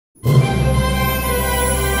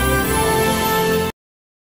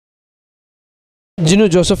Ginu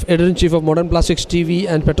Joseph, Editor-in-Chief of Modern Plastics TV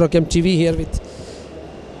and Petrochem TV, here with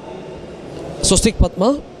Swasthik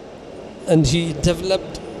Padma, and he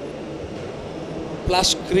developed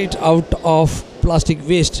Plascrete out of plastic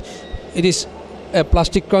waste. It is a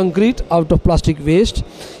plastic concrete out of plastic waste.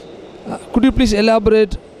 Could you please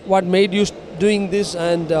elaborate what made you doing this,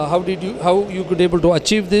 and how you could able to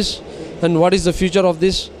achieve this, and what is the future of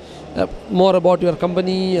this? More about your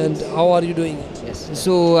company and how are you doing it? Yes.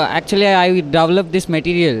 So actually I developed this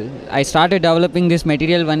material. I started developing this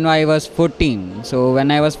material when I was 14. So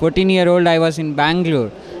when I was 14-year-old, I was in Bangalore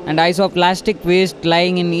and I saw plastic waste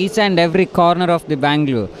lying in each and every corner of the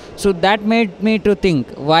Bangalore. So that made me to think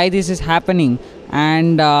why this is happening,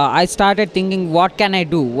 and I started thinking, what can I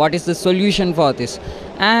do? What is the solution for this?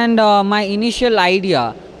 And my initial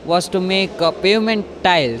idea was to make pavement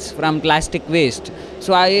tiles from plastic waste.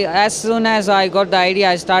 So as soon as I got the idea,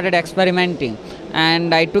 I started experimenting,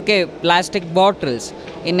 and I took a plastic bottles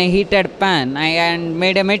in a heated pan and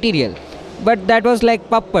made a material, but that was like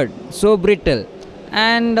puppet, so brittle.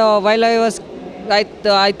 And while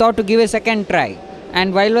I thought to give a second try,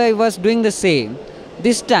 and while I was doing the same,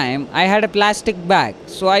 this time I had a plastic bag.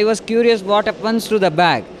 So I was curious what happens to the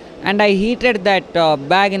bag, and I heated that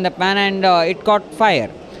bag in the pan, and it caught fire.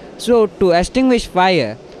 So to extinguish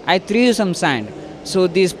fire, I threw some sand. So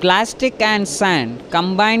this plastic and sand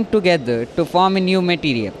combined together to form a new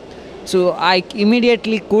material. So I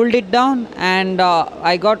immediately cooled it down, and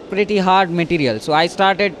I got pretty hard material. So I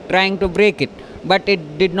started trying to break it, but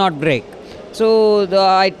it did not break. So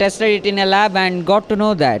I tested it in a lab and got to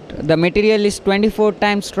know that the material is 24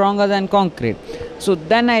 times stronger than concrete. So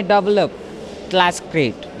then I developed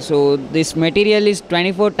Plascrete. So this material is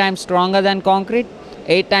 24 times stronger than concrete,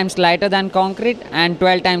 8 times lighter than concrete, and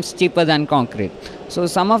 12 times cheaper than concrete. So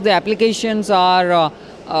some of the applications are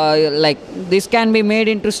like this can be made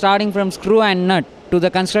into starting from screw and nut to the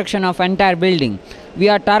construction of entire building. We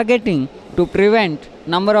are targeting to prevent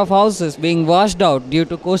number of houses being washed out due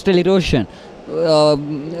to coastal erosion.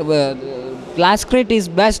 Plascrete is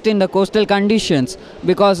best in the coastal conditions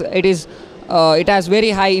because it has very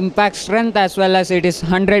high impact strength, as well as it is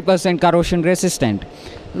 100% corrosion resistant.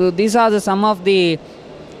 So these are some of the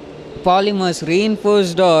polymers,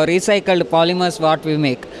 reinforced recycled polymers what we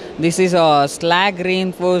make. This is a slag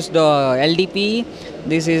reinforced LDPE.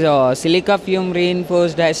 This is a silica fume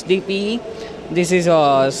reinforced SDPE. This is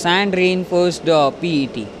a sand reinforced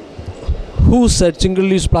PET. Who said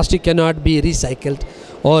single-use plastic cannot be recycled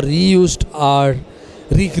or reused or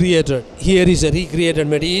recreated? Here is a recreated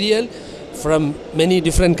material from many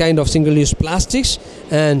different kind of single-use plastics,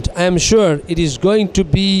 and I am sure it is going to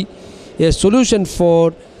be a solution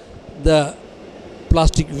for the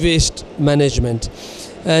plastic waste management.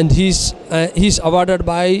 And he's awarded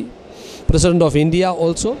by President of India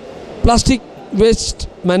also. Plastic waste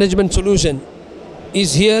management solution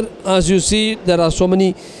is here. As you see, there are so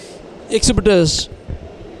many exhibitors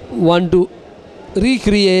want to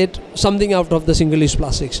recreate something out of the single-use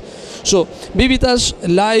plastics. So be with us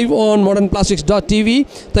live on modernplastics.tv.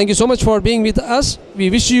 Thank you so much for being with us. We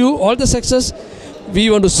wish you all the success. We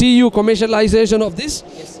want to see you commercialization of this,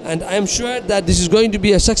 yes, and I am sure that this is going to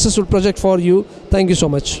be a successful project for you. Thank you so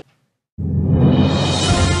much.